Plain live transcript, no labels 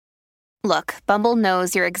Look, Bumble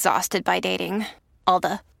knows you're exhausted by dating. All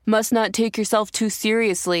the must not take yourself too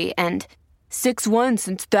seriously and 6'1"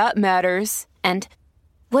 since that matters. And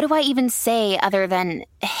what do I even say other than,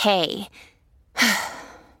 hey?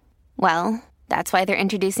 Well, that's why they're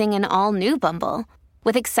introducing an all-new Bumble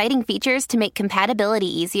with exciting features to make compatibility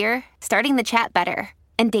easier, starting the chat better,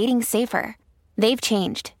 and dating safer. They've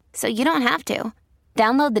changed, so you don't have to.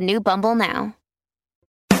 Download the new Bumble now.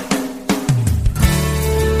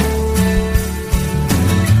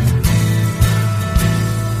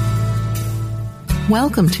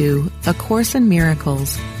 Welcome to A Course in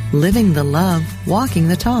Miracles, Living the Love, Walking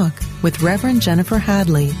the Talk, with Reverend Jennifer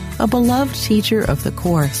Hadley, a beloved teacher of the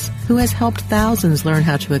Course who has helped thousands learn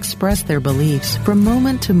how to express their beliefs from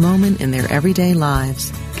moment to moment in their everyday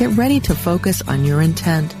lives. Get ready to focus on your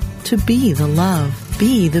intent to be the love,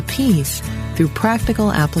 be the peace, through practical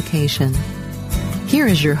application. Here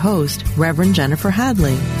is your host, Reverend Jennifer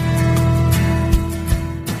Hadley.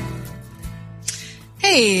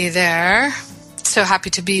 Hey there. So happy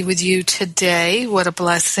to be with you today. What a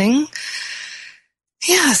blessing.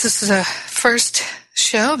 Yes, this is the first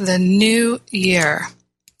show of the new year,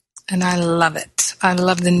 and I love it. I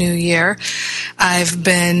love the new year. I've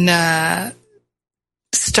been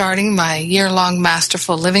starting my year-long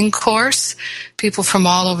Masterful Living course. People from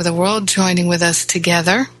all over the world joining with us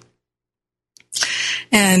together.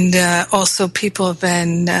 And also people have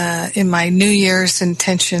been in my New Year's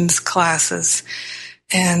Intentions classes.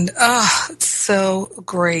 And, it's so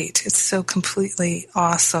great. It's so completely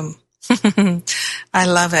awesome. I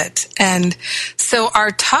love it. And so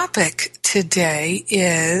our topic today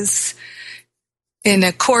is in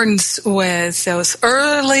accordance with those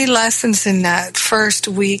early lessons in that first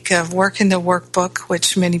week of working the workbook,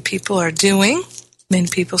 which many people are doing. Many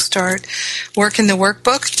people start working the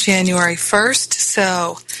workbook January 1st.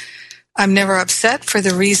 So I'm never upset for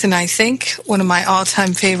the reason I think, one of my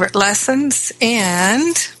all-time favorite lessons.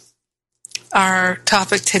 And our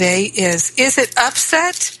topic today is it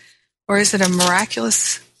upset or is it a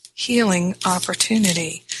miraculous healing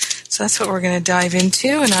opportunity? So that's what we're going to dive into.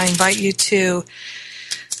 And I invite you to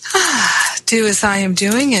do as I am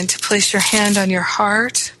doing and to place your hand on your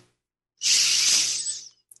heart.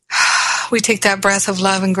 We take that breath of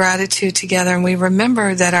love and gratitude together, and we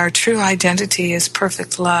remember that our true identity is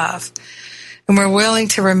perfect love. And we're willing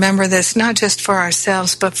to remember this not just for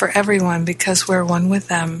ourselves, but for everyone, because we're one with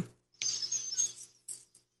them.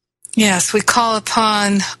 Yes, we call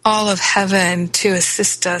upon all of heaven to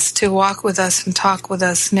assist us, to walk with us and talk with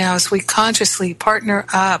us now as we consciously partner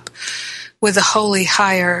up with the holy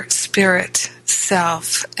higher spirit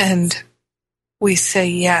self, and we say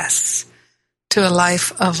yes to a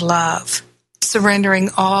life of love, surrendering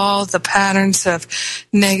all the patterns of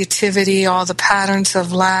negativity, all the patterns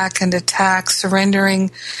of lack and attack, surrendering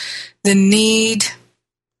the need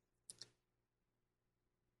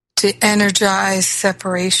to energize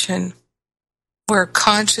separation. We're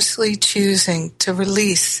consciously choosing to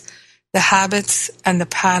release the habits and the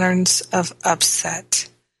patterns of upset.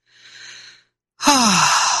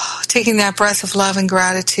 Taking that breath of love and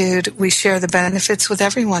gratitude, we share the benefits with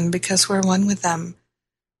everyone because we're one with them.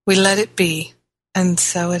 We let it be, and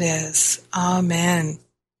so it is. Amen.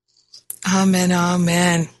 Amen,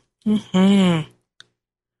 amen.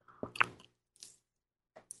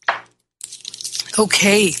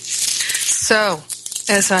 Okay, so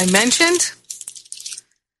as I mentioned,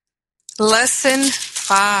 lesson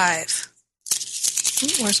 5.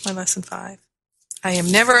 Where's my lesson 5? I am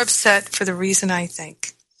never upset for the reason I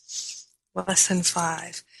think. Lesson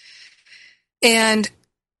 5. And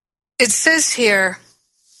it says here,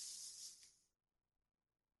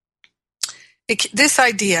 this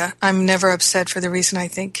idea, I'm never upset for the reason I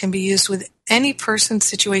think, can be used with any person,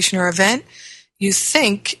 situation, or event you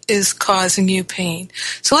think is causing you pain.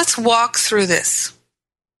 So let's walk through this.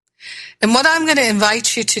 And what I'm going to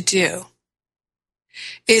invite you to do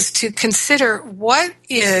is to consider what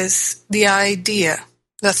is the idea,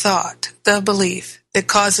 the thought, the belief that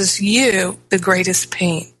causes you the greatest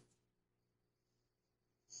pain.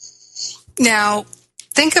 Now,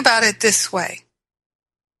 think about it this way.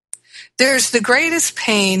 There's the greatest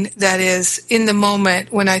pain that is in the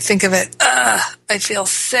moment when I think of it. I feel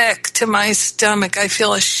sick to my stomach. I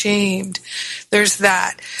feel ashamed. There's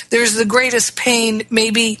that. There's the greatest pain.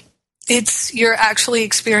 Maybe you're actually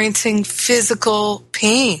experiencing physical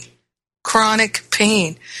pain, chronic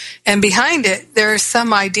pain. And behind it, there is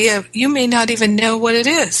some idea you may not even know what it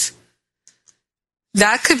is.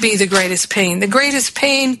 That could be the greatest pain. The greatest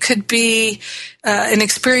pain could be an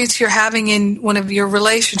experience you're having in one of your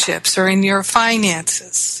relationships or in your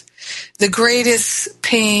finances. The greatest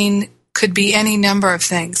pain could be any number of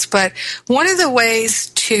things. But one of the ways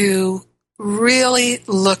to really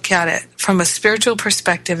look at it from a spiritual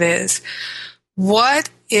perspective is, what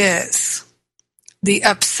is the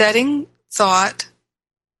upsetting thought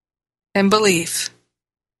and belief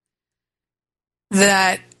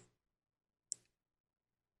that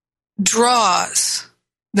draws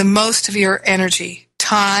the most of your energy,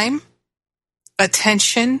 time,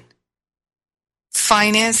 attention,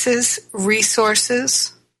 finances,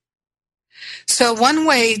 resources? So one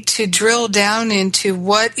way to drill down into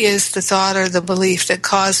what is the thought or the belief that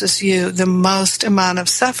causes you the most amount of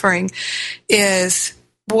suffering is,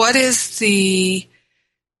 what is the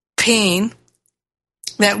pain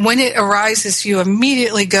that when it arises, you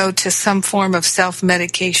immediately go to some form of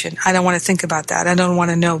self-medication? I don't want to think about that. I don't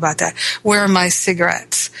want to know about that. Where are my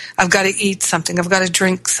cigarettes? I've got to eat something. I've got to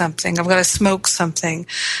drink something. I've got to smoke something.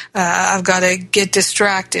 I've got to get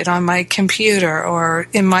distracted on my computer or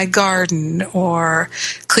in my garden or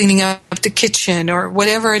cleaning up the kitchen or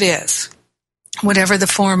whatever it is, whatever the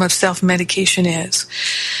form of self-medication is.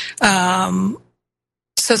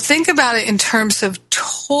 So think about it in terms of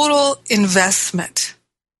total investment.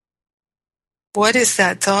 What is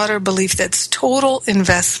that thought or belief that's total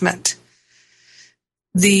investment,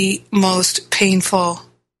 the most painful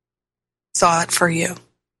thought for you?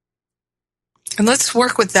 And let's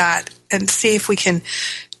work with that and see if we can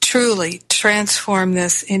truly transform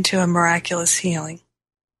this into a miraculous healing.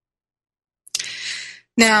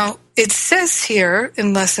 Now, it says here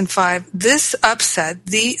in Lesson 5,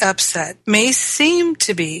 the upset, may seem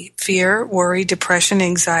to be fear, worry, depression,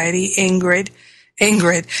 anxiety, anger,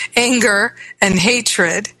 and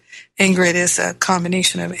hatred. Anger is a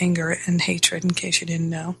combination of anger and hatred, in case you didn't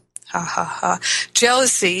know. Ha, ha, ha.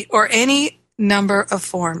 Jealousy, or any number of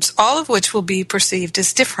forms, all of which will be perceived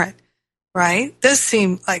as different, right? Does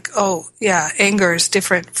seem like, oh, yeah, anger is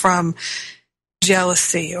different from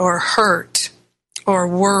jealousy or hurt or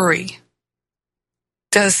worry.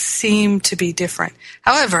 Does seem to be different.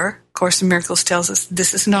 However, Course in Miracles tells us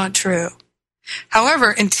this is not true.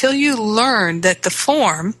 However, until you learn that the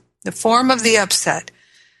form of the upset,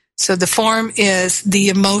 so the form is the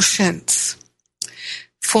emotions.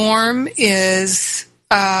 Form is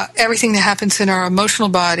everything that happens in our emotional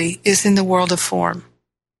body is in the world of form.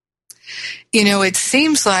 You know, it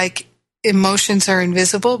seems like emotions are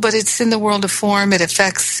invisible, but it's in the world of form. It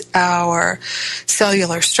affects our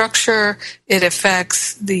cellular structure. It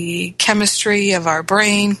affects the chemistry of our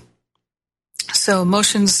brain. So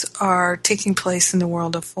emotions are taking place in the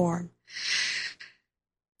world of form.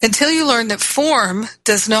 Until you learn that form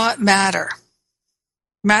does not matter.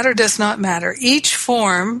 Matter does not matter. Each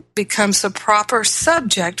form becomes a proper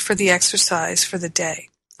subject for the exercise for the day.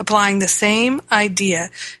 Applying the same idea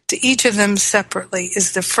to each of them separately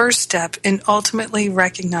is the first step in ultimately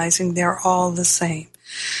recognizing they're all the same.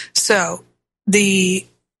 So the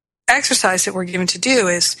exercise that we're given to do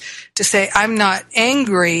is to say, I'm not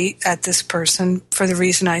angry at this person for the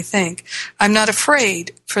reason I think. I'm not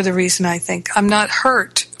afraid for the reason I think. I'm not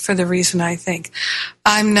hurt for the reason I think.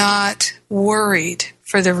 I'm not worried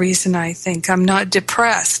for the reason I think. I'm not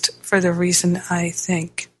depressed for the reason I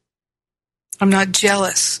think. I'm not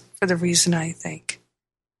jealous for the reason I think.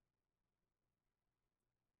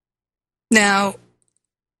 Now,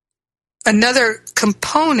 another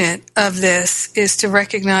component of this is to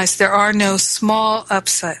recognize there are no small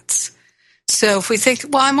upsets. So if we think,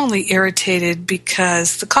 well, I'm only irritated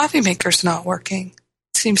because the coffee maker's not working.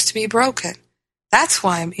 It seems to be broken. That's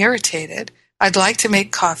why I'm irritated. I'd like to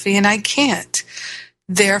make coffee and I can't.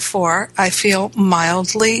 Therefore, I feel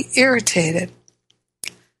mildly irritated.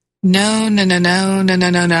 No.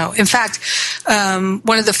 In fact,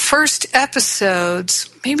 one of the first episodes,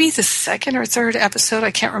 maybe the second or third episode,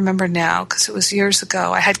 I can't remember now because it was years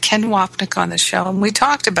ago, I had Ken Wapnick on the show and we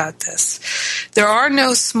talked about this. There are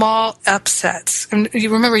no small upsets. And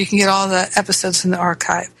you remember, you can get all the episodes in the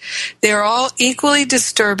archive. They are all equally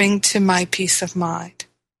disturbing to my peace of mind.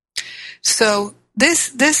 So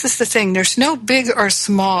this is the thing. There's no big or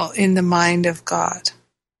small in the mind of God.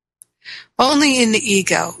 Only in the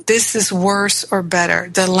ego. This is worse or better,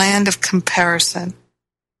 the land of comparison.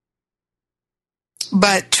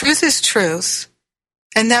 But truth is truth,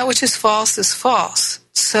 and that which is false.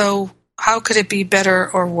 So how could it be better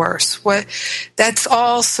or worse? That's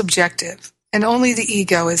all subjective, and only the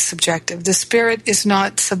ego is subjective. The spirit is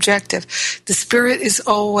not subjective. The spirit is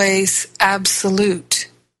always absolute.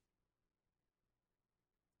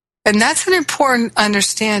 And that's an important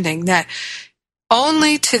understanding, that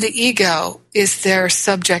only to the ego is there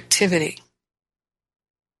subjectivity.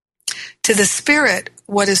 To the spirit,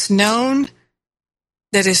 what is known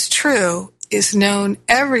that is true is known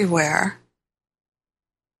everywhere,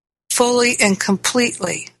 fully and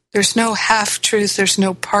completely. There's no half-truth. There's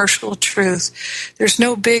no partial truth. There's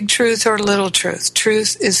no big truth or little truth.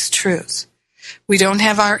 Truth is truth. We don't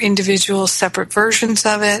have our individual separate versions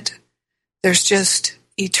of it. There's just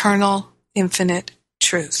eternal, infinite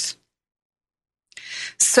truth.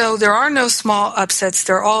 So there are no small upsets.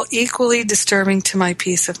 They're all equally disturbing to my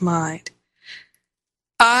peace of mind.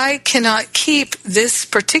 I cannot keep this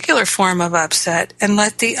particular form of upset and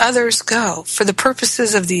let the others go. For the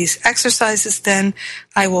purposes of these exercises, then,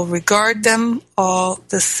 I will regard them all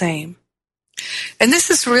the same. And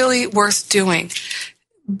this is really worth doing.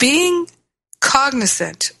 Being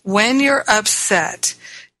cognizant when you're upset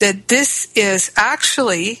that this is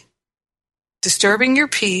actually disturbing your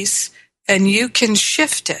peace, and you can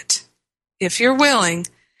shift it if you're willing,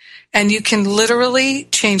 and you can literally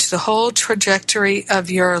change the whole trajectory of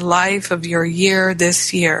your life, of your year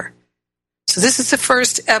this year. So this is the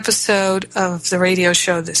first episode of the radio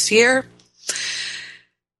show this year.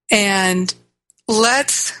 And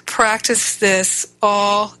let's practice this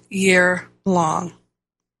all year long.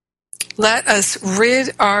 Let us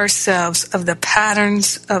rid ourselves of the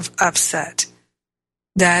patterns of upset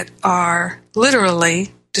that are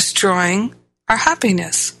literally destroying our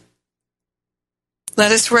happiness.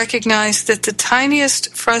 Let us recognize that the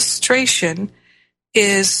tiniest frustration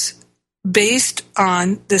is based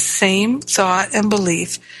on the same thought and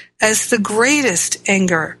belief as the greatest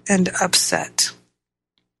anger and upset.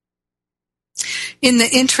 In the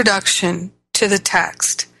introduction to the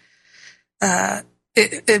text, right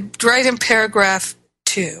in paragraph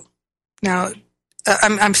 2. Now,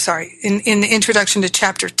 I'm sorry. In the introduction to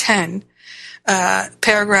chapter 10,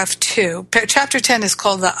 paragraph 2. Chapter 10 is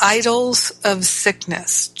called The Idols of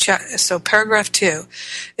Sickness. So paragraph 2,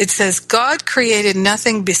 it says, God created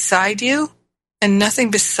nothing beside you, and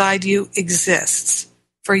nothing beside you exists,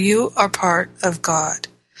 for you are part of God.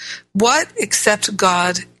 What except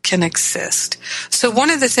God can exist? So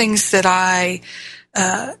one of the things that I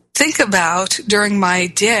think about during my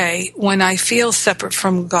day when I feel separate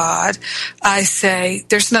from God, I say,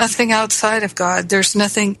 there's nothing outside of God. There's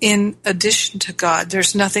nothing in addition to God.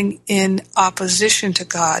 There's nothing in opposition to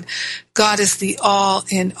God. God is the all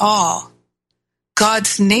in all.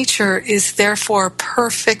 God's nature is therefore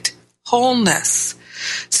perfect wholeness.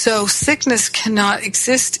 So sickness cannot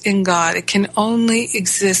exist in God. It can only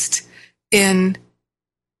exist in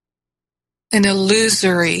an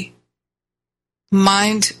illusory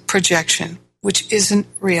mind projection, which isn't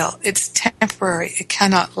real. It's temporary. It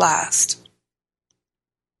cannot last.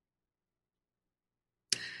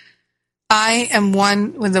 I am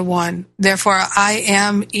one with the one. Therefore, I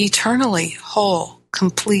am eternally whole,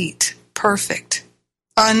 complete, perfect,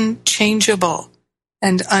 unchangeable,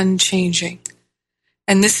 and unchanging.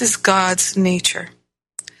 And this is God's nature.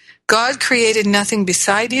 God created nothing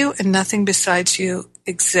beside you, and nothing besides you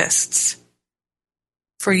exists.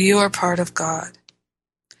 For you are part of God.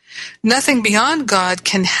 Nothing beyond God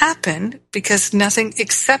can happen because nothing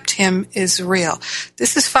except Him is real.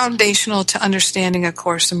 This is foundational to understanding A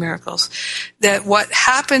Course in Miracles, that what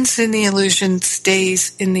happens in the illusion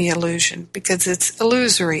stays in the illusion because it's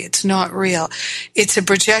illusory, it's not real. It's a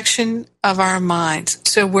projection of our minds.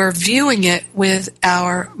 So we're viewing it with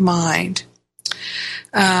our mind.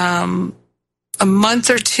 A month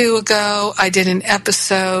or two ago, I did an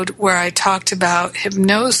episode where I talked about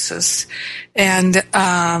hypnosis and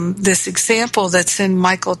this example that's in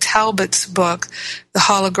Michael Talbot's book, The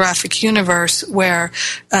Holographic Universe, where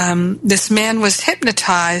this man was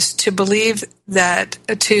hypnotized to believe that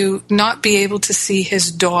to not be able to see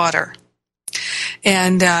his daughter.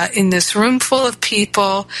 And in this room full of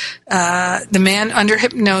people, the man under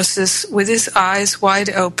hypnosis, with his eyes wide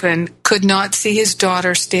open, could not see his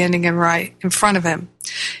daughter standing right in front of him.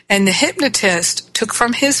 And the hypnotist took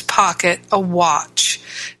from his pocket a watch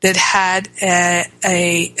that had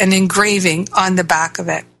an engraving on the back of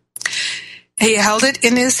it. He held it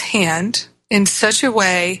in his hand in such a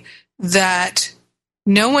way that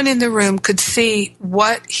no one in the room could see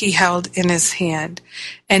what he held in his hand.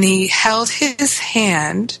 And he held his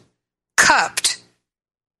hand cupped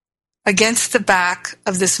against the back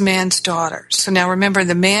of this man's daughter. So now remember,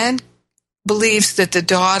 the man believes that the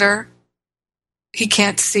daughter, he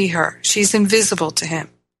can't see her. She's invisible to him.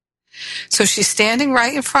 So she's standing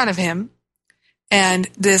right in front of him, and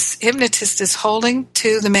this hypnotist is holding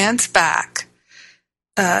to the man's back,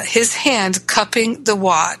 his hand cupping the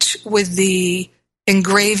watch with the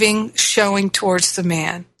engraving showing towards the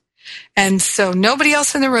man. And so nobody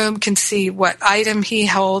else in the room can see what item he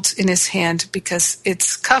holds in his hand because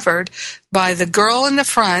it's covered by the girl in the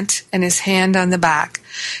front and his hand on the back.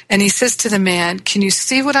 And he says to the man, "Can you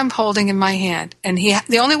see what I'm holding in my hand?" And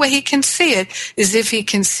the only way he can see it is if he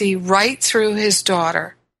can see right through his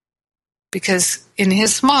daughter, because in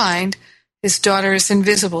his mind, his daughter is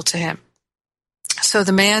invisible to him. So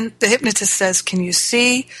the hypnotist says, "Can you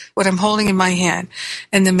see what I'm holding in my hand?"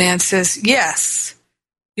 And the man says, "Yes.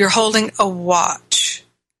 You're holding a watch."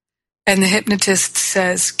 And the hypnotist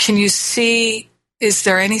says, "Can you see, is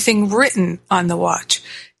there anything written on the watch?"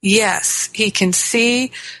 Yes, he can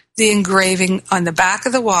see the engraving on the back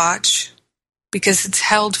of the watch because it's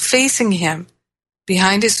held facing him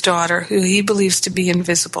behind his daughter, who he believes to be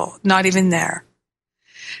invisible, not even there.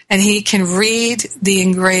 And he can read the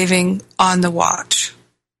engraving on the watch.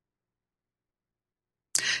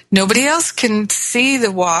 Nobody else can see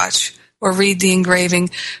the watch or read the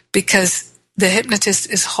engraving because the hypnotist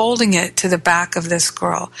is holding it to the back of this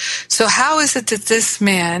girl. So how is it that this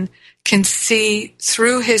man can see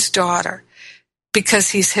through his daughter? Because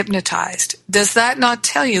he's hypnotized. Does that not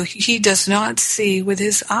tell you he does not see with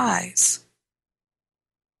his eyes?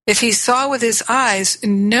 If he saw with his eyes,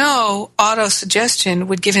 no autosuggestion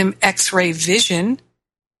would give him X-ray vision.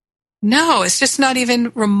 No, it's just not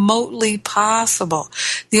even remotely possible.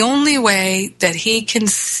 The only way that he can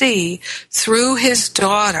see through his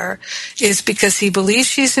daughter is because he believes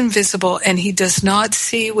she's invisible and he does not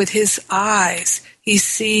see with his eyes. He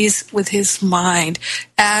sees with his mind,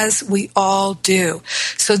 as we all do.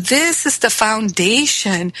 So this is the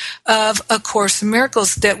foundation of A Course in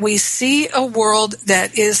Miracles, that we see a world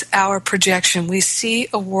that is our projection. We see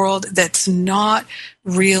a world that's not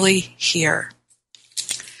really here.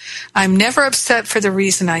 I'm never upset for the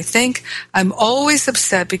reason I think. I'm always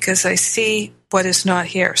upset because I see what is not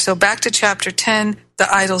here. So back to chapter 10,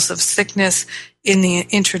 the idols of sickness, in the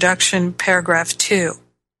introduction, paragraph 2.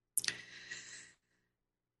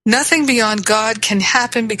 Nothing beyond God can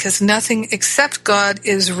happen because nothing except God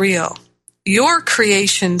is real. Your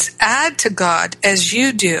creations add to God as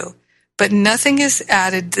you do, but nothing is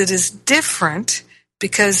added that is different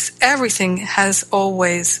because everything has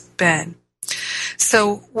always been.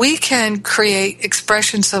 So we can create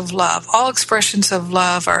expressions of love. All expressions of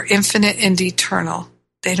love are infinite and eternal.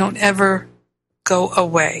 They don't ever go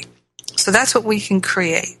away. So that's what we can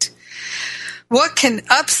create. What can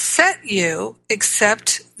upset you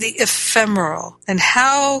except the ephemeral? And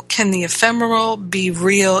how can the ephemeral be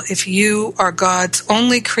real if you are God's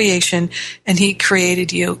only creation and He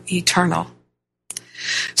created you eternal?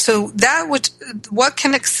 So what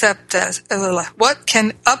can what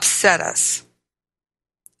can upset us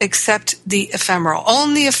except the ephemeral?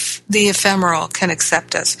 Only if the ephemeral can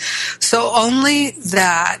accept us. So only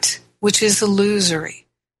that which is illusory,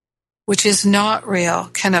 which is not real,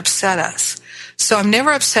 can upset us. So I'm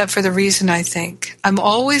never upset for the reason I think. I'm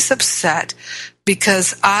always upset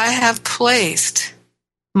because I have placed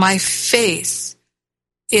my faith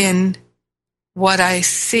in what I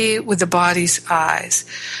see with the body's eyes.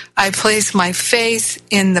 I place my faith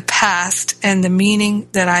in the past and the meaning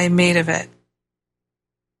that I made of it.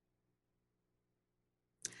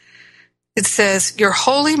 It says, your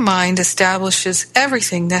holy mind establishes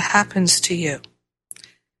everything that happens to you.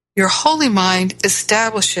 Your holy mind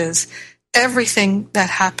establishes everything that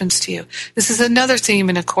happens to you. This is another theme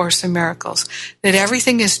in A Course in Miracles, that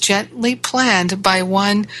everything is gently planned by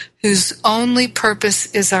one whose only purpose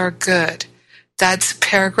is our good. That's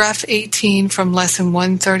paragraph 18 from lesson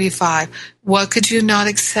 135. What could you not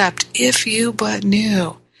accept if you but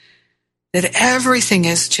knew that everything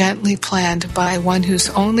is gently planned by one whose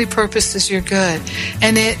only purpose is your good?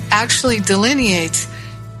 And it actually delineates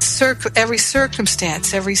every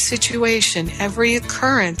circumstance, every situation, every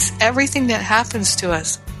occurrence, everything that happens to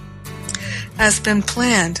us has been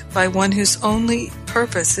planned by one whose only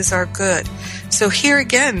purpose is our good. So here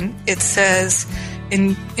again, it says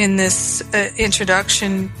in this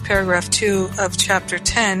introduction, paragraph 2 of chapter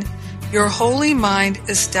 10, your holy mind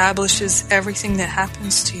establishes everything that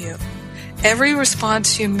happens to you. Every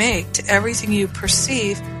response you make to everything you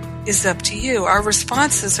perceive is up to you. Our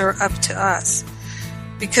responses are up to us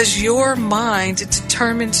because your mind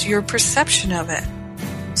determines your perception of it.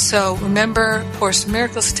 So remember, Course in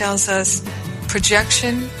Miracles tells us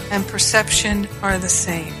projection and perception are the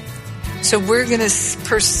same. So we're going to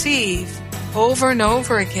perceive over and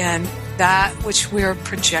over again that which we're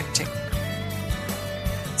projecting.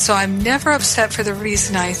 So I'm never upset for the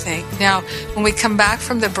reason I think. Now, when we come back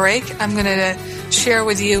from the break, I'm going to share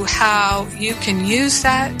with you how you can use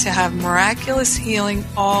that to have miraculous healing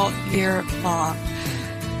all year long.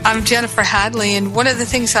 I'm Jennifer Hadley, and one of the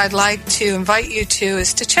things I'd like to invite you to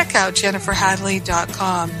is to check out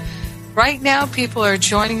jenniferhadley.com. Right now, people are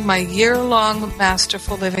joining my year-long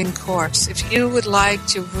Masterful Living course. If you would like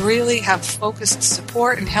to really have focused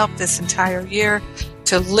support and help this entire year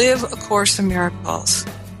to live A Course in Miracles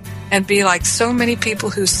and be like so many people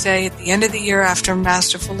who say at the end of the year after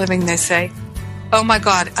Masterful Living, they say, oh my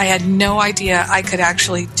God, I had no idea I could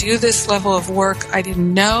actually do this level of work. I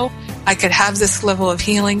didn't know I could have this level of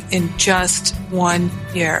healing in just 1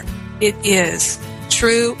 year. It is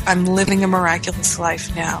true. I'm living a miraculous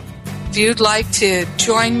life now. If you'd like to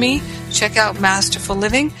join me, check out Masterful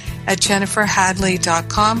Living at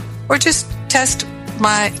jenniferhadley.com or just test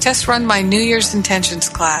run my New Year's Intentions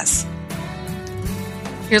class.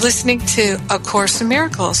 You're listening to A Course in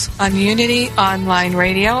Miracles on Unity Online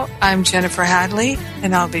Radio. I'm Jennifer Hadley,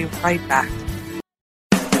 and I'll be right back.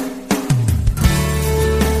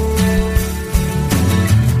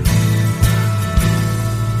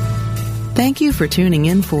 Thank you for tuning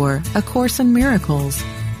in for A Course in Miracles,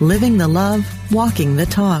 living the love, walking the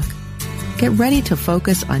talk. Get ready to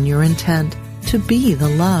focus on your intent to be the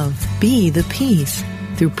love, be the peace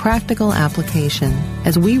through practical application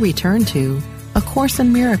as we return to A Course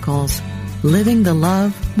in Miracles, living the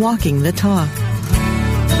love, walking the talk.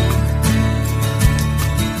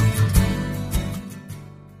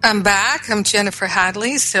 I'm back. I'm Jennifer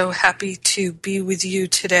Hadley. So happy to be with you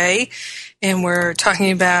today. And we're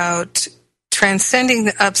talking about transcending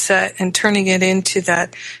the upset and turning it into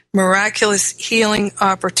that miraculous healing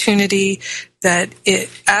opportunity that it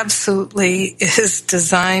absolutely is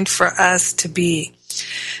designed for us to be.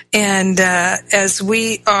 And as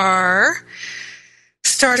we are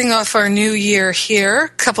starting off our new year here, a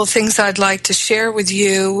couple things I'd like to share with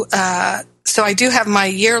you. So I do have my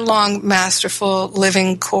year-long Masterful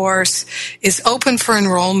Living course is open for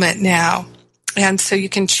enrollment now. And so you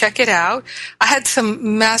can check it out. I had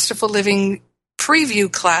some Masterful Living preview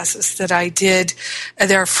classes that I did.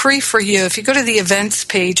 They're free for you. If you go to the events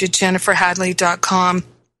page at jenniferhadley.com,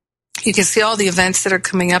 you can see all the events that are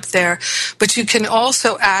coming up there, but you can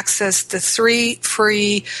also access the 3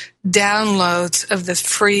 free downloads of the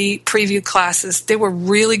free preview classes. They were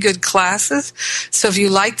really good classes. So if you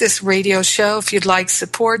like this radio show, if you'd like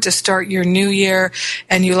support to start your new year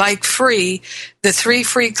and you like free, the 3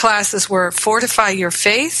 free classes were Fortify Your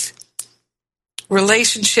Faith,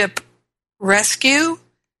 Relationship Rescue,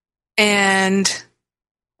 and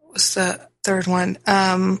what was the third one?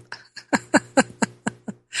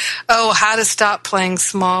 How to Stop Playing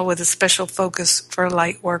Small with a Special Focus for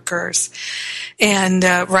Light Workers. And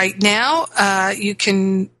right now, you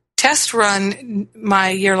can test run my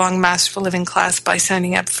year-long Masterful Living class by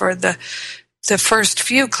signing up for the first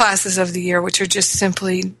few classes of the year, which are just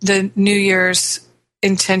simply the New Year's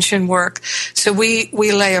intention work. So we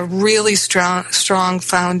lay a really strong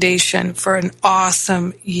foundation for an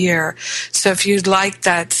awesome year. So if you'd like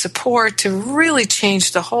that support to really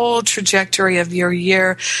change the whole trajectory of your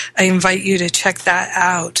year, I invite you to check that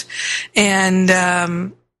out. And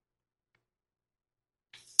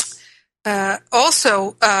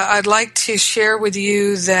also, I'd like to share with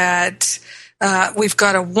you that we've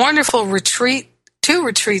got a wonderful retreat, 2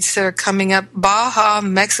 retreats that are coming up, Baja,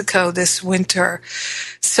 Mexico this winter.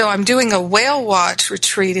 So I'm doing a whale watch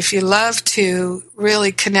retreat. If you love to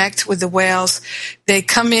really connect with the whales, they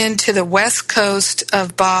come into the west coast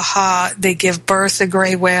of Baja. They give birth to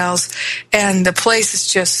gray whales, and the place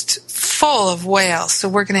is just full of whales. So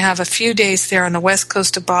we're going to have a few days there on the west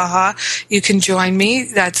coast of Baja. You can join me.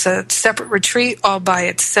 That's a separate retreat all by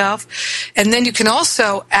itself. And then you can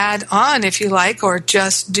also add on, if you like, or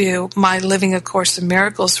just do my Living A Course in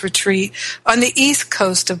Miracles retreat on the east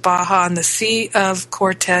coast of Baja, on the Sea of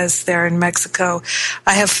Cortez there in Mexico.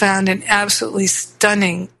 I have found an absolutely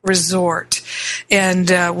stunning resort. And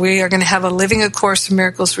we are going to have a Living A Course in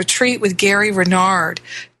Miracles retreat with Gary Renard,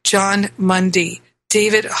 John Mundy,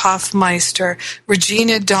 David Hoffmeister,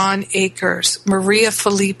 Regina Dawn Akers, Maria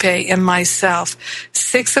Felipe, and myself.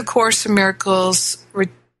 6 A Course in Miracles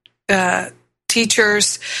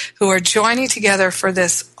teachers who are joining together for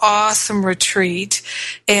this awesome retreat.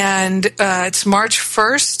 And it's March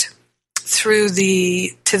 1st through to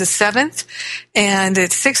the 7th, and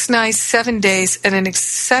it's 6 nights, 7 days at an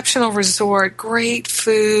exceptional resort, great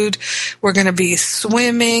food. We're going to be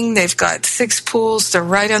swimming. They've got 6 pools. They're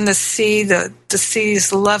right on the sea. The The sea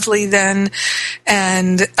is lovely then,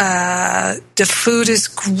 and the food is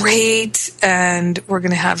great, and we're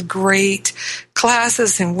going to have great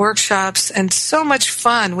classes and workshops and so much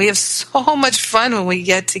fun. We have so much fun when we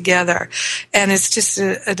get together, and it's just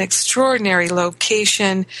an extraordinary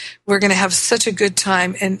location. We're going to have such a good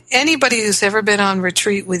time, and anybody who's ever been on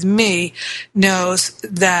retreat with me knows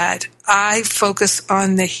that I focus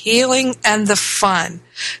on the healing and the fun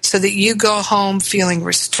so that you go home feeling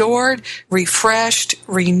restored, refreshed,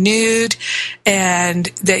 renewed, and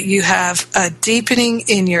that you have a deepening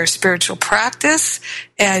in your spiritual practice,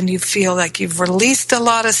 and you feel like you've released a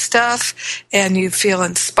lot of stuff, and you feel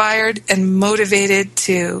inspired and motivated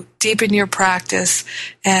to deepen your practice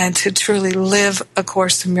and to truly live A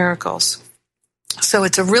Course in Miracles. So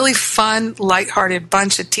it's a really fun, lighthearted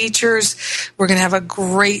bunch of teachers. We're going to have a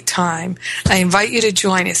great time. I invite you to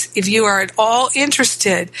join us. If you are at all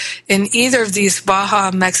interested in either of these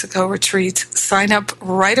Baja, Mexico retreats, sign up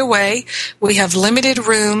right away. We have limited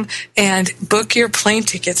room, and book your plane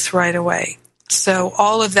tickets right away. So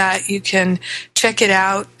all of that, you can check it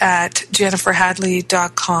out at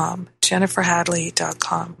jenniferhadley.com,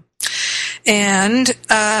 jenniferhadley.com. And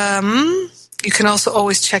you can also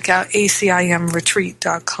always check out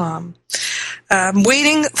acimretreat.com. I'm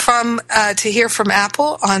waiting to hear from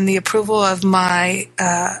Apple on the approval of my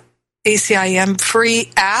ACIM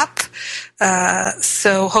free app.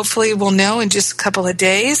 So hopefully we'll know in just a couple of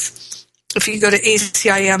days. If you go to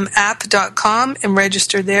acimapp.com and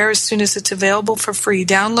register there as soon as it's available for free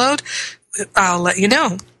download, I'll let you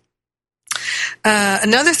know.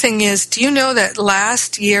 Another thing is, do you know that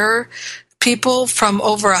last year people from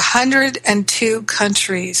over 102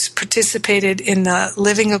 countries participated in the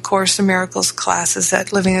Living A Course in Miracles classes at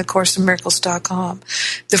livingacourseinmiracles.com.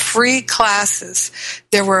 The free classes.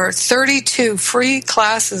 There were 32 free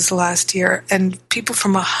classes last year, and people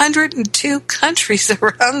from 102 countries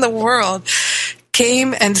around the world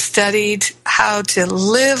came and studied how to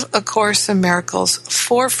live A Course in Miracles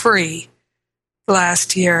for free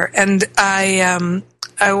last year. And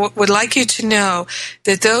I would like you to know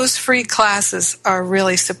that those free classes are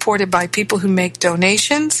really supported by people who make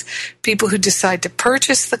donations, people who decide to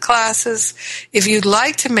purchase the classes. If you'd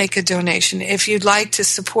like to make a donation, if you'd like to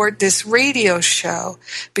support this radio show,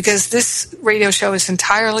 because this radio show is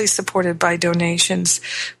entirely supported by donations,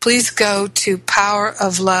 please go to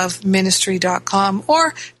powerofloveministry.com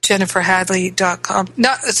or jenniferhadley.com.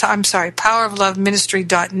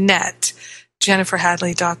 powerofloveministry.net.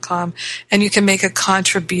 jenniferhadley.com, and you can make a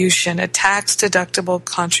contribution, a tax-deductible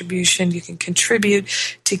contribution. You can contribute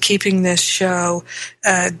to keeping this show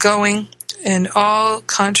going, and all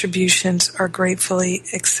contributions are gratefully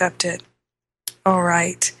accepted. All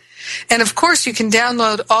right. And of course, you can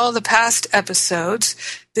download all the past episodes.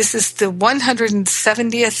 This is the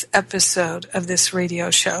 170th episode of this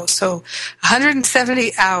radio show. So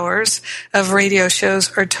 170 hours of radio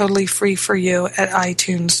shows are totally free for you at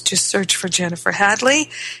iTunes. Just search for Jennifer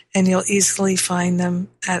Hadley, and you'll easily find them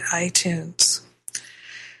at iTunes.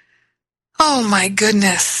 Oh, my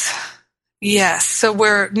goodness. Yes. So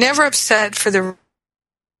we're never upset for the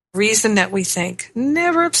reason that we think.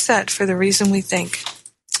 Never upset for the reason we think.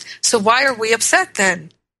 So why are we upset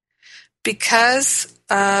then? Because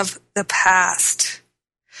of the past.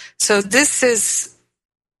 So this is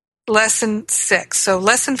lesson 6. So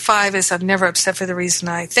lesson 5 is I'm never upset for the reason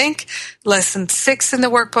I think. Lesson 6 in the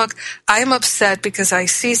workbook, I'm upset because I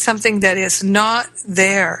see something that is not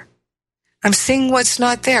there. I'm seeing what's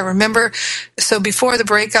not there. Remember, so before the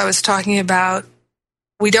break I was talking about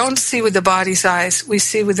we don't see with the body's eyes, we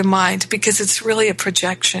see with the mind, because it's really a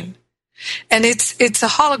projection. And it's a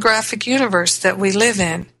holographic universe that we live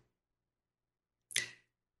in.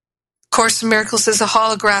 Course in Miracles is a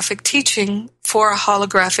holographic teaching for a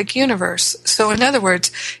holographic universe. So in other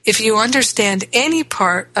words, if you understand any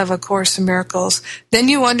part of A Course in Miracles, then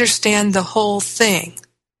you understand the whole thing,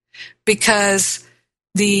 because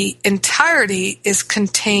the entirety is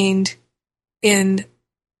contained in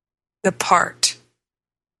the part.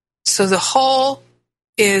 So the whole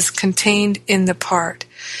is contained in the part.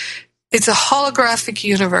 It's a holographic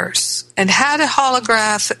universe. And how do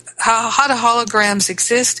holograms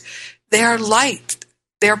exist? They are light.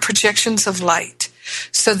 They are projections of light.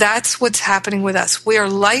 So that's what's happening with us. We are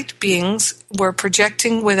light beings. We're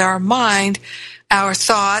projecting with our mind, our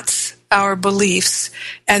thoughts, our beliefs,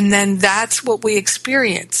 and then that's what we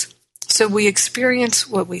experience. So we experience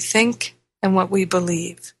what we think and what we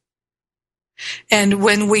believe. And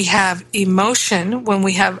when we have emotion, when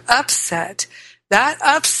we have upset, that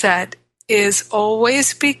upset is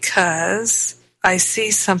always because I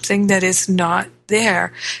see something that is not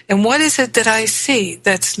there. And what is it that I see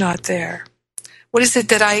that's not there? What is it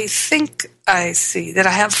that I think I see, that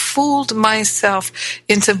I have fooled myself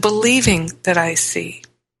into believing that I see?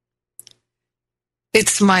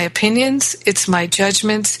 It's my opinions, it's my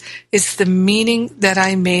judgments, it's the meaning that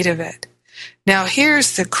I made of it. Now,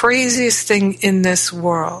 here's the craziest thing in this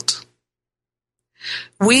world.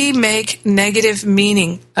 We make negative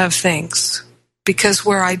meaning of things because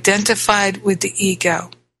we're identified with the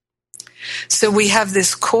ego. So we have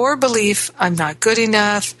this core belief, I'm not good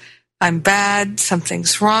enough, I'm bad,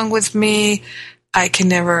 something's wrong with me, I can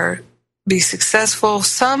never be successful,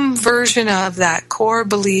 some version of that core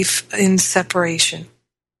belief in separation.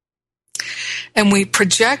 And we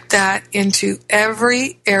project that into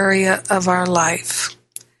every area of our life.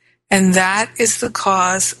 And that is the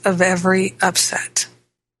cause of every upset.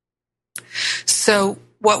 So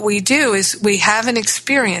what we do is we have an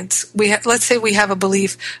experience. Let's say we have a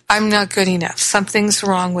belief, I'm not good enough. Something's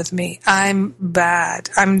wrong with me. I'm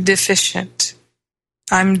bad. I'm deficient.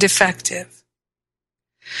 I'm defective.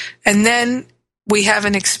 And then we have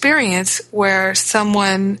an experience where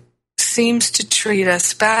someone seems to treat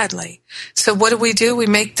us badly. So what do? We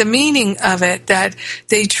make the meaning of it that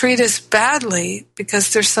they treat us badly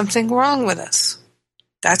because there's something wrong with us.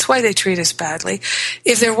 That's why they treat us badly.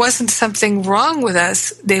 If there wasn't something wrong with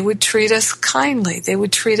us, they would treat us kindly. They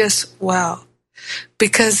would treat us well.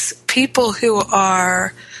 Because people who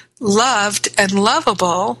are loved and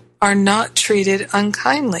lovable are not treated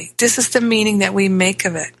unkindly. This is the meaning that we make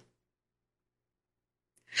of it.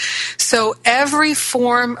 So every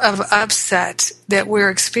form of upset that we're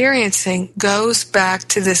experiencing goes back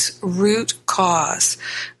to this root cause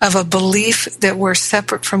of a belief that we're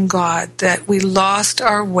separate from God, that we lost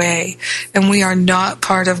our way and we are not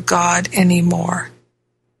part of God anymore.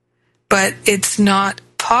 But it's not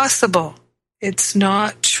possible. It's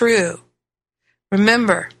not true.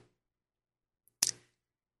 Remember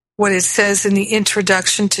what it says in the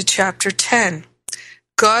introduction to chapter 10.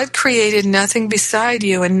 God created nothing beside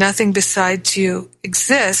you, and nothing besides you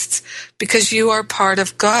exists because you are part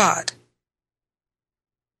of God.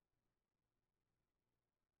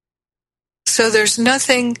 So there's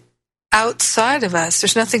nothing outside of us.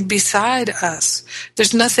 There's nothing beside us.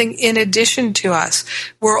 There's nothing in addition to us.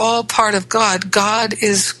 We're all part of God. God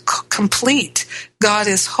is complete. God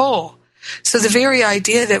is whole. So the very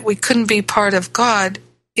idea that we couldn't be part of God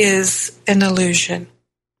is an illusion.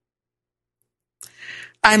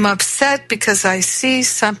 I'm upset because I see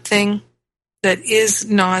something that is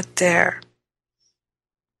not there.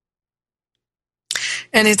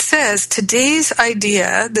 And it says, today's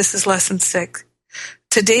idea, this is lesson 6,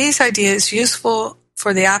 today's idea is useful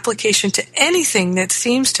for the application to anything that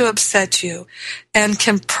seems to upset you and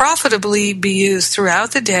can profitably be used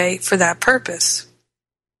throughout the day for that purpose.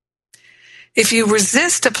 If you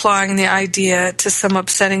resist applying the idea to some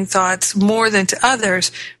upsetting thoughts more than to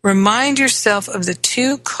others, remind yourself of the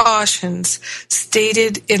 2 cautions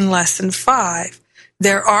stated in Lesson 5.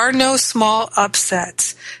 There are no small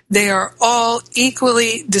upsets. They are all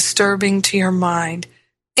equally disturbing to your mind.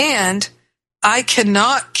 And I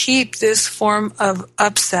cannot keep this form of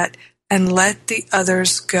upset and let the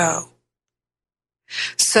others go.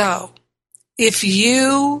 So, if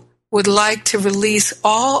you would like to release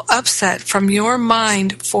all upset from your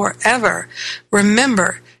mind forever,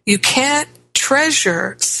 remember, you can't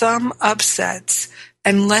treasure some upsets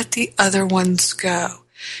and let the other ones go.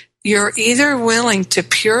 You're either willing to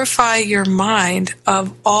purify your mind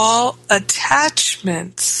of all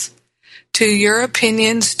attachments to your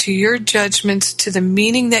opinions, to your judgments, to the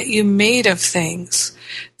meaning that you made of things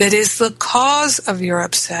that is the cause of your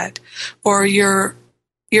upset, or you're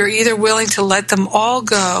either willing to let them all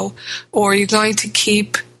go, or you're going to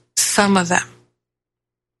keep some of them.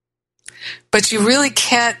 But you really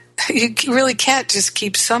can't just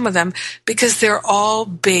keep some of them because they're all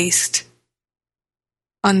based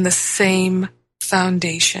on the same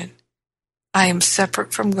foundation. I am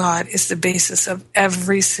separate from God is the basis of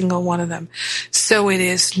every single one of them. So it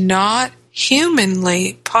is not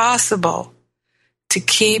humanly possible to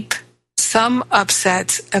keep some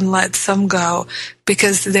upsets and let some go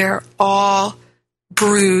because they're all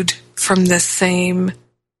brewed from the same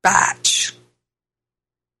batch.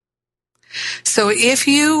 So if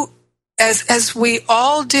you, as we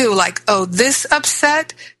all do, like, oh, this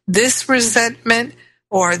upset, this resentment,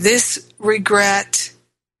 or this regret,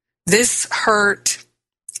 this hurt,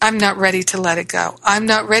 I'm not ready to let it go. I'm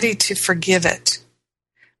not ready to forgive it.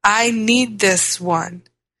 I need this one.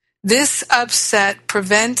 This upset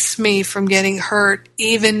prevents me from getting hurt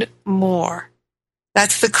even more.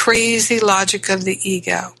 That's the crazy logic of the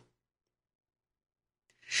ego.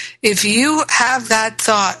 If you have that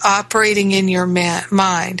thought operating in your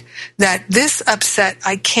mind that this upset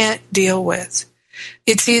I can't deal with,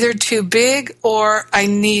 it's either too big or I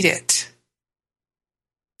need it.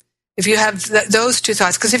 If you have those two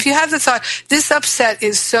thoughts, because if you have the thought, this upset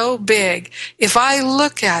is so big, if I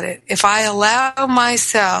look at it, if I allow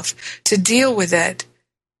myself to deal with it,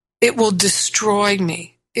 it will destroy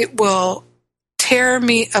me. It will tear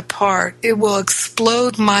me apart. It will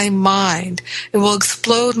explode my mind. It will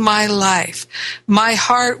explode my life. My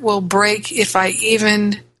heart will break if I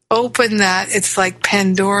even open that. It's like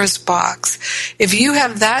Pandora's box. If you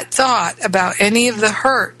have that thought about any of the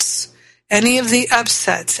hurts, any of the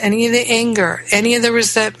upsets, any of the anger, any of the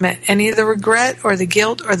resentment, any of the regret or the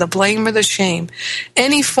guilt or the blame or the shame,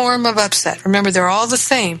 any form of upset, remember they're all the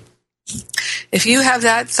same. If you have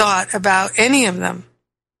that thought about any of them,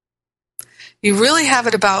 you really have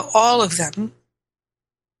it about all of them.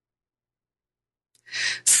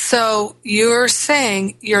 So you're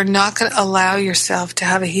saying you're not going to allow yourself to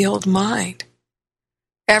have a healed mind.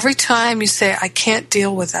 Every time you say, I can't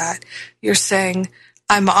deal with that, you're saying,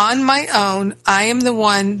 I'm on my own. I am the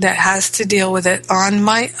one that has to deal with it on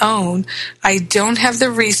my own. I don't have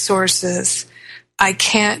the resources. I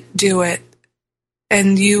can't do it.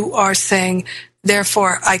 And you are saying,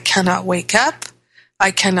 therefore, I cannot wake up.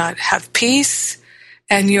 I cannot have peace.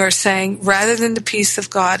 And you're saying, rather than the peace of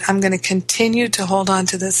God, I'm going to continue to hold on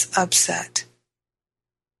to this upset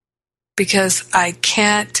because I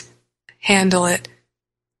can't handle it.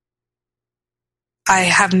 I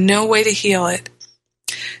have no way to heal it.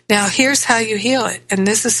 Now, here's how you heal it. And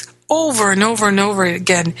this is over and over and over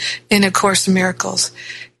again in A Course in Miracles.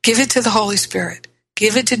 Give it to the Holy Spirit.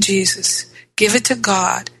 Give it to Jesus. Give it to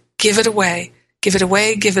God. Give it away. Give it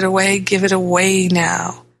away, give it away, give it away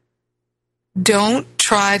now. Don't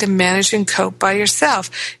try to manage and cope by yourself.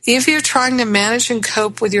 If you're trying to manage and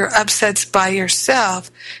cope with your upsets by yourself,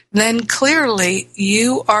 then clearly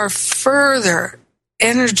you are further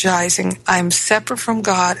energizing, I'm separate from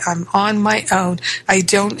God, I'm on my own, I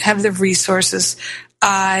don't have the resources,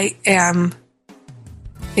 I am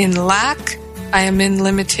in lack, I am in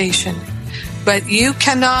limitation. But you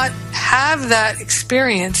cannot have that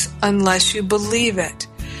experience unless you believe it.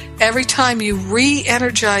 Every time you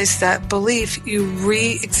re-energize that belief, you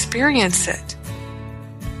re-experience it.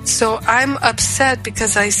 So I'm upset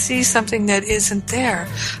because I see something that isn't there.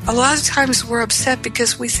 A lot of times we're upset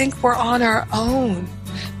because we think we're on our own.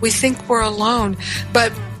 We think we're alone.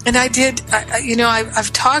 But, and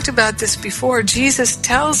I've talked about this before. Jesus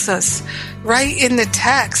tells us right in the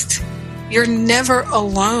text, you're never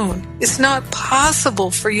alone. It's not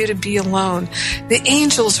possible for you to be alone. The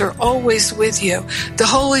angels are always with you. The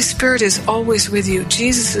Holy Spirit is always with you.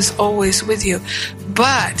 Jesus is always with you.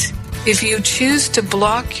 But if you choose to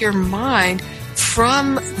block your mind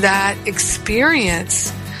from that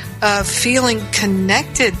experience of feeling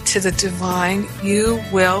connected to the divine, you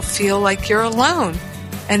will feel like you're alone.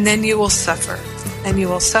 And then you will suffer. And you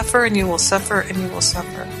will suffer, and you will suffer, and you will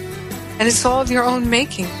suffer. And it's all of your own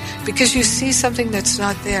making because you see something that's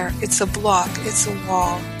not there. It's a block. It's a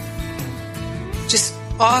wall. Just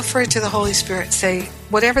offer it to the Holy Spirit. Say,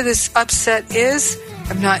 whatever this upset is,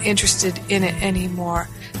 I'm not interested in it anymore.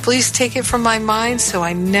 Please take it from my mind so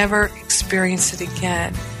I never experience it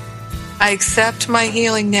again. I accept my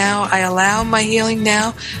healing now. I allow my healing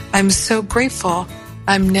now. I'm so grateful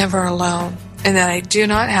I'm never alone and that I do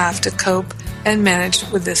not have to cope and manage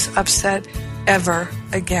with this upset ever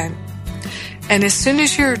again. And as soon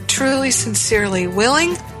as you're truly, sincerely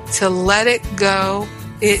willing to let it go,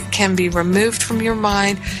 it can be removed from your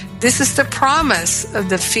mind. This is the promise of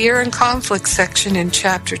the fear and conflict section in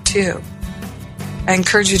chapter 2. I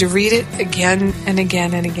encourage you to read it again and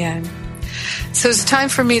again and again. So it's time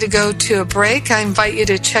for me to go to a break. I invite you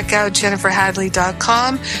to check out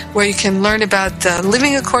jenniferhadley.com, where you can learn about the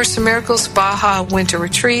Living A Course in Miracles Baja Winter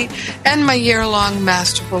Retreat and my year-long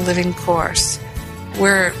Masterful Living course.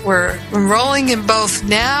 We're enrolling in both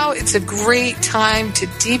now. It's a great time to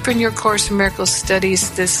deepen your Course in Miracles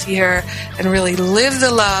studies this year and really live the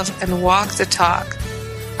love and walk the talk.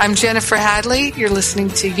 I'm Jennifer Hadley. You're listening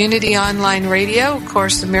to Unity Online Radio,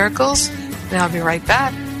 Course in Miracles, and I'll be right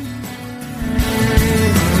back.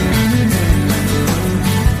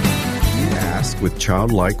 You ask with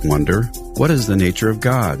childlike wonder, what is the nature of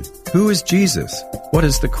God? Who is Jesus? What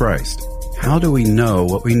is the Christ? How do we know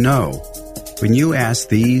what we know? When you ask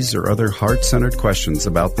these or other heart-centered questions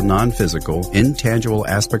about the non-physical, intangible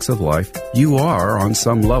aspects of life, you are, on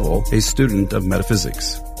some level, a student of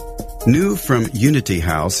metaphysics. New from Unity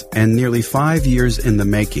House and nearly 5 years in the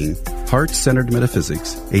making, Heart-Centered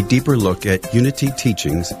Metaphysics, a deeper look at Unity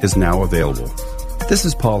teachings, is now available. This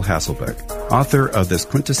is Paul Hasselbeck, author of this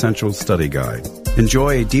quintessential study guide.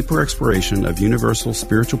 Enjoy a deeper exploration of universal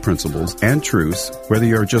spiritual principles and truths, whether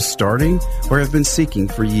you're just starting or have been seeking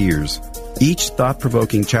for years. Each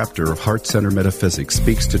thought-provoking chapter of Heart-Centered Metaphysics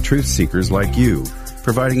speaks to truth seekers like you,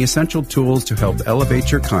 providing essential tools to help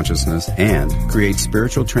elevate your consciousness and create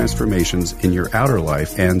spiritual transformations in your outer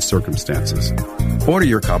life and circumstances. Order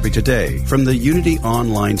your copy today from the Unity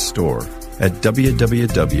online store at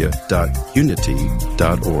www.unity.org.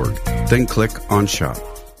 Then click on Shop.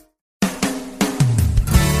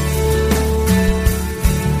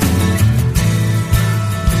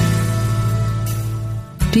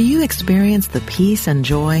 Do you experience the peace and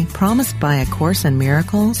joy promised by A Course in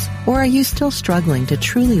Miracles? Or are you still struggling to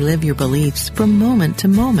truly live your beliefs from moment to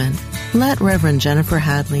moment? Let Reverend Jennifer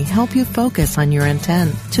Hadley help you focus on your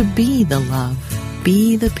intent to be the love,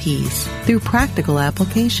 be the peace through practical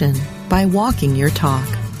application by walking your talk.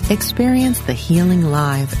 Experience the healing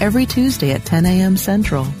live every Tuesday at 10 a.m.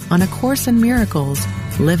 Central on A Course in Miracles,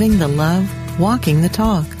 Living the Love, Walking the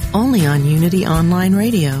Talk. Only on Unity Online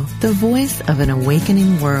Radio, the voice of an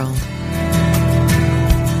awakening world.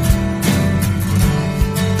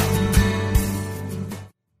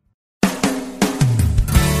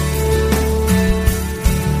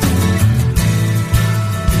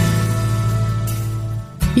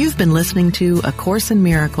 You've been listening to A Course in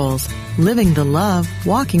Miracles, Living the Love,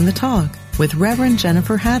 Walking the Talk with Reverend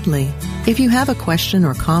Jennifer Hadley. If you have a question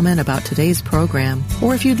or comment about today's program,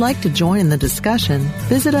 or if you'd like to join in the discussion,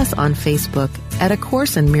 visit us on Facebook at A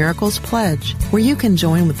Course in Miracles Pledge, where you can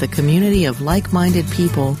join with the community of like-minded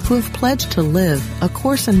people who have pledged to live A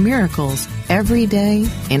Course in Miracles every day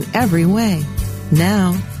in every way.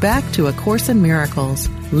 Now, back to A Course in Miracles,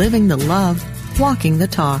 Living the Love, Walking the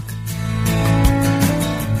Talk.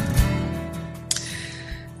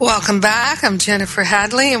 Welcome back. I'm Jennifer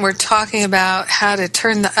Hadley, and we're talking about how to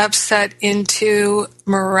turn the upset into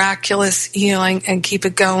miraculous healing and keep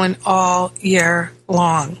it going all year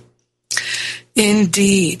long.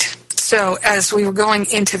 Indeed. So as we were going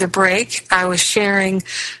into the break, I was sharing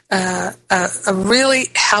a really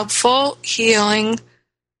helpful healing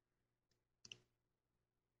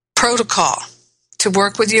protocol to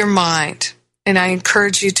work with your mind. And I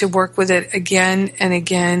encourage you to work with it again and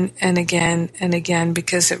again and again and again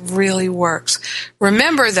because it really works.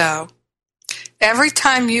 Remember, though, every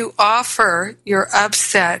time you offer your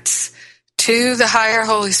upsets to the higher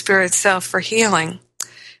Holy Spirit self for healing,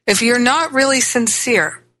 if you're not really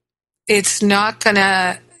sincere, it's not going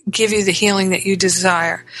to give you the healing that you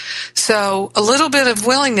desire. So a little bit of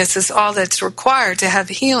willingness is all that's required to have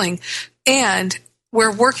healing, and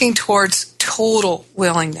we're working towards total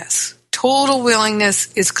willingness. Total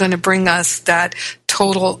willingness is going to bring us that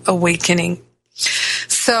total awakening.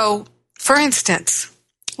 So, for instance,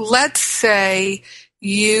 let's say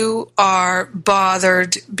you are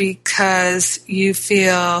bothered because you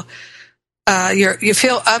feel you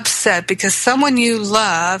feel upset because someone you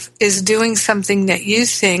love is doing something that you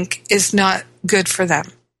think is not good for them.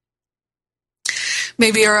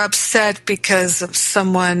 Maybe you're upset because of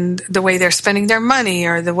someone, the way they're spending their money,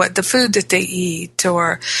 or the food that they eat,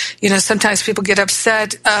 or, sometimes people get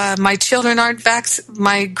upset. My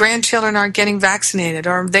grandchildren aren't getting vaccinated,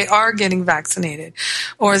 or they are getting vaccinated,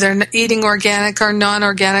 or they're eating organic or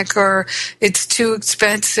non-organic, or it's too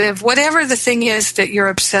expensive. Whatever the thing is that you're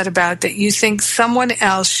upset about, that you think someone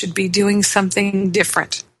else should be doing something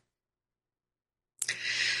different.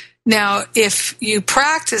 Now, if you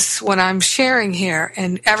practice what I'm sharing here,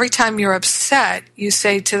 and every time you're upset, you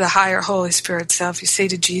say to the higher Holy Spirit self, you say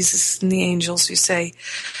to Jesus and the angels,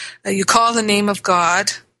 you call the name of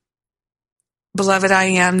God, beloved I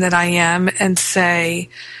am that I am, and say,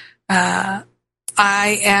 I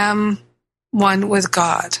am one with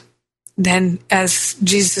God. Then, as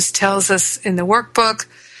Jesus tells us in the workbook,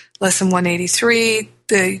 lesson 183,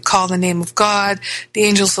 you call the name of God, the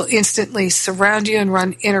angels will instantly surround you and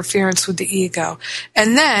run interference with the ego.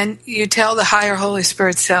 And then you tell the higher Holy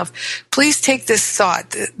Spirit self, please take this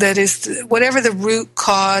thought, that is whatever the root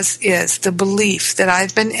cause is, the belief that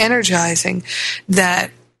I've been energizing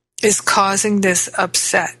that is causing this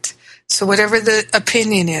upset. So whatever the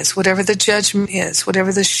opinion is, whatever the judgment is,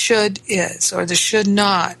 whatever the should is or the should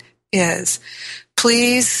not is,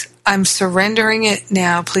 please, I'm surrendering it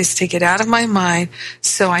now. Please take it out of my mind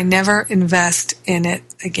so I never invest in it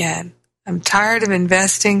again. I'm tired of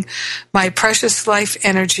investing my precious life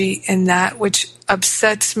energy in that which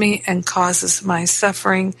upsets me and causes my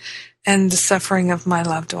suffering and the suffering of my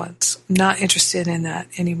loved ones. I'm not interested in that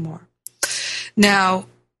anymore. Now,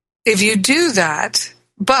 if you do that,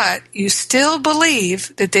 but you still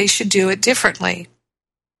believe that they should do it differently,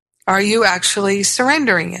 Are you actually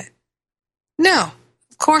surrendering it? No,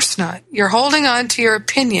 of course not. You're holding on to your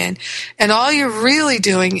opinion, and all you're really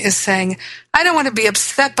doing is saying, I don't want to be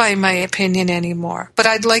upset by my opinion anymore, but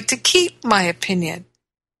I'd like to keep my opinion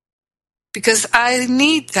because I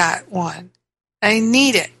need that one. I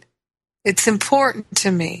need it. It's important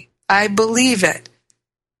to me. I believe it.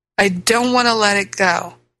 I don't want to let it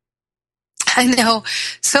go. I know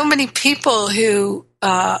so many people who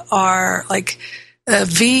are like a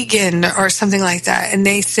vegan or something like that, and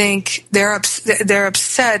they think they're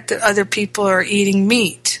upset that other people are eating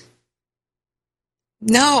meat.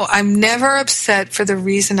 No, I'm never upset for the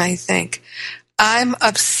reason I think. I'm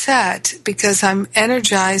upset because I'm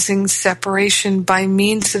energizing separation by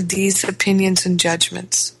means of these opinions and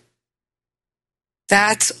judgments.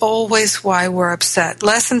 That's always why we're upset.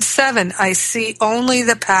 Lesson 7, I see only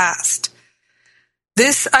the past.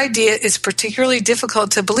 This idea is particularly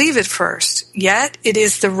difficult to believe at first, yet it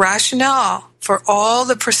is the rationale for all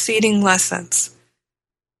the preceding lessons.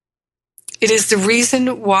 It is the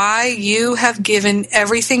reason why you have given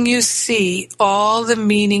everything you see all the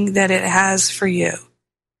meaning that it has for you.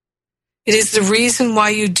 It is the reason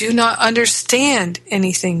why you do not understand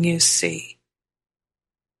anything you see.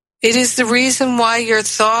 It is the reason why your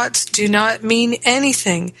thoughts do not mean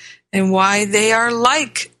anything and why they are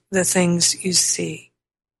like the things you see.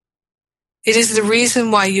 It is the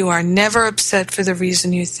reason why you are never upset for the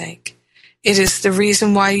reason you think. It is the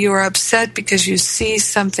reason why you are upset because you see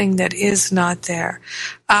something that is not there.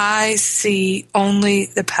 I see only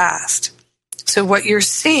the past. So what you're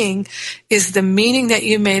seeing is the meaning that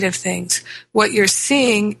you made of things. What you're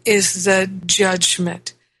seeing is the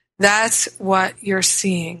judgment. That's what you're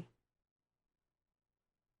seeing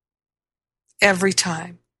every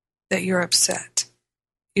time that you're upset.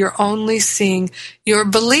 You're only seeing your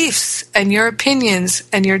beliefs and your opinions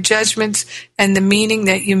and your judgments and the meaning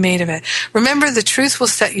that you made of it. Remember, the truth will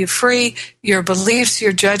set you free. Your beliefs,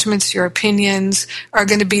 your judgments, your opinions are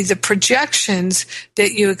going to be the projections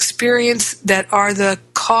that you experience that are the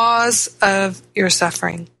cause of your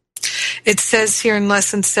suffering. It says here in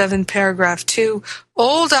Lesson 7, Paragraph 2,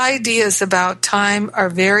 old ideas about time are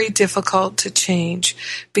very difficult to change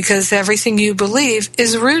because everything you believe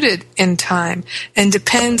is rooted in time and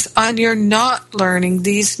depends on your not learning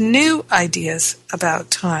these new ideas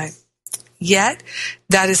about time. Yet,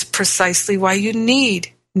 that is precisely why you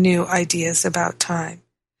need new ideas about time.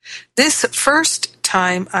 This first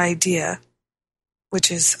time idea,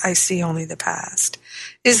 which is I see only the past,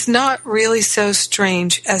 is not really so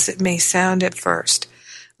strange as it may sound at first.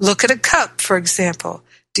 Look at a cup, for example.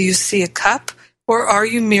 Do you see a cup, or are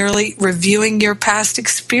you merely reviewing your past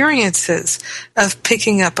experiences of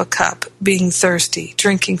picking up a cup, being thirsty,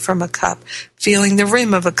 drinking from a cup, feeling the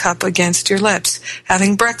rim of a cup against your lips,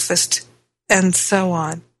 having breakfast, and so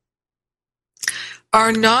on?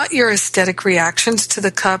 Are not your aesthetic reactions to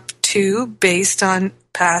the cup, too, based on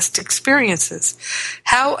past experiences?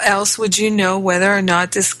 How else would you know whether or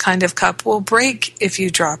not this kind of cup will break if you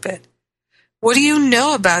drop it? What do you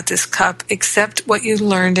know about this cup except what you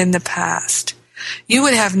learned in the past? You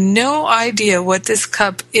would have no idea what this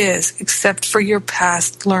cup is except for your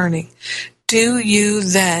past learning. Do you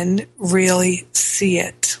then really see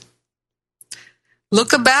it?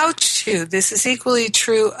 Look about you. This is equally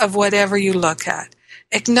true of whatever you look at.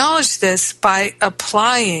 Acknowledge this by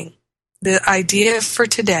applying the idea for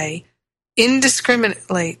today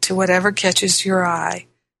indiscriminately to whatever catches your eye.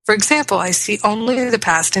 For example, I see only the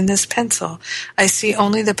past in this pencil. I see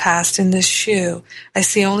only the past in this shoe. I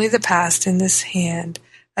see only the past in this hand.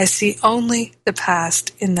 I see only the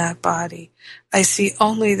past in that body. I see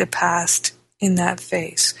only the past in that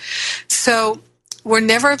face. So we're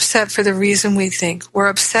never upset for the reason we think. We're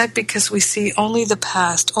upset because we see only the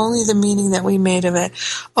past, only the meaning that we made of it,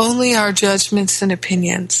 only our judgments and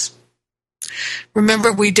opinions.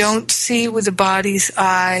 Remember, we don't see with the body's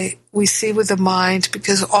eye, we see with the mind,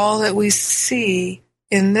 because all that we see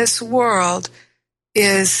in this world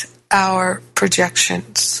is our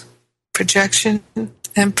projections. Projection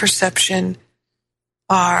and perception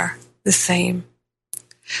are the same.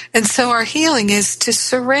 And so our healing is to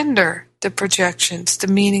surrender the projections, the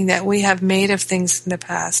meaning that we have made of things in the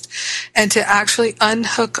past, and to actually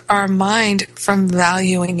unhook our mind from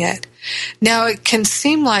valuing it. Now, it can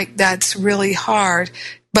seem like that's really hard,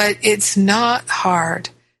 but it's not hard.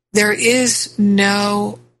 There is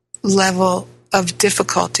no level of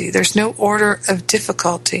difficulty. There's no order of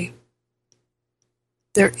difficulty.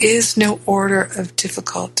 There is no order of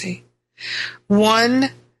difficulty. One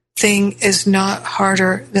thing is not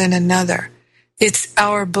harder than another. It's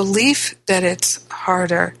our belief that it's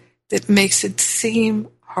harder that makes it seem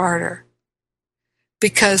harder.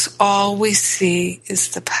 because all we see is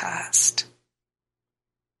the past.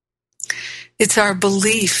 It's our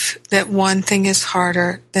belief that one thing is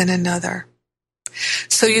harder than another.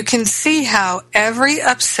 So you can see how every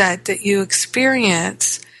upset that you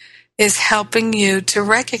experience is helping you to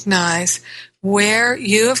recognize where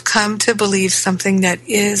you have come to believe something that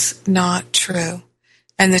is not true.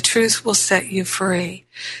 And the truth will set you free.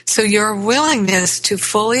 So your willingness to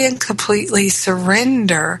fully and completely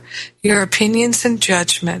surrender your opinions and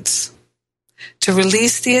judgments, to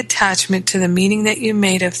release the attachment to the meaning that you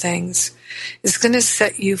made of things, is going to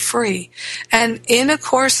set you free. And in A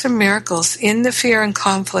Course in Miracles, in the fear and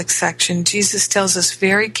conflict section, Jesus tells us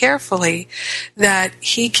very carefully that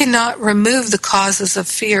he cannot remove the causes of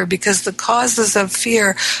fear, because the causes of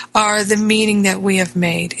fear are the meaning that we have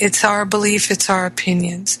made. It's our belief, it's our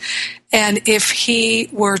opinions. And if he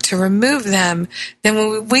were to remove them,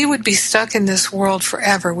 then we would be stuck in this world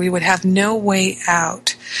forever. We would have no way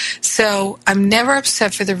out. So I'm never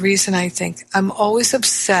upset for the reason I think. I'm always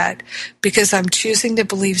upset because I'm choosing to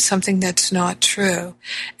believe something that's not true.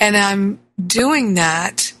 And I'm doing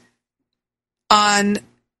that on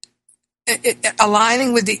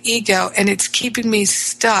aligning with the ego, and it's keeping me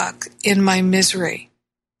stuck in my misery.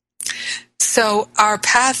 So our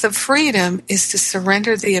path of freedom is to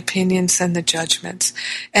surrender the opinions and the judgments.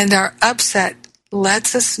 And our upset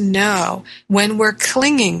lets us know when we're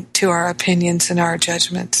clinging to our opinions and our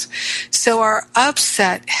judgments. So our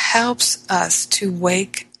upset helps us to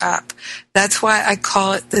wake up. That's why I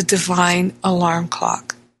call it the divine alarm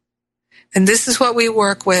clock. And this is what we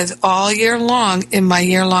work with all year long in my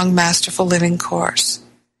year-long Masterful Living course.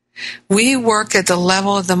 We work at the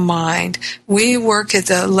level of the mind. We work at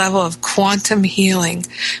the level of quantum healing,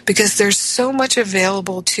 because there's so much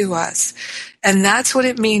available to us. And that's what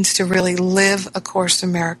it means to really live A Course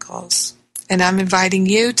in Miracles. And I'm inviting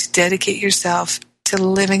you to dedicate yourself to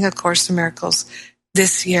living A Course in Miracles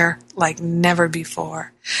this year like never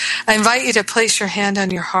before. I invite you to place your hand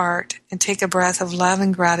on your heart and take a breath of love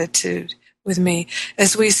and gratitude with me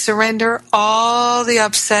as we surrender all the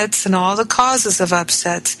upsets and all the causes of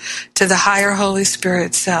upsets to the higher Holy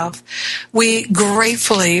Spirit self. We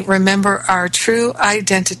gratefully remember our true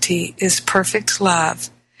identity is perfect love,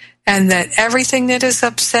 and that everything that is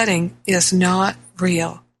upsetting is not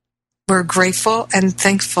real. We're grateful and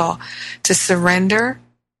thankful to surrender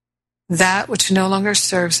that which no longer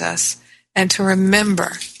serves us, and to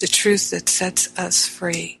remember the truth that sets us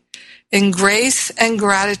free. In grace and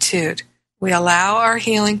gratitude, we allow our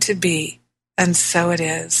healing to be, and so it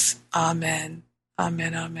is. Amen.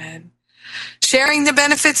 Amen. Amen. Sharing the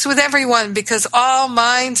benefits with everyone, because all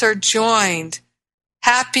minds are joined.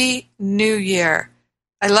 Happy New Year.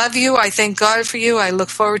 I love you. I thank God for you. I look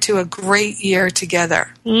forward to a great year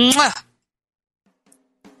together. Mwah!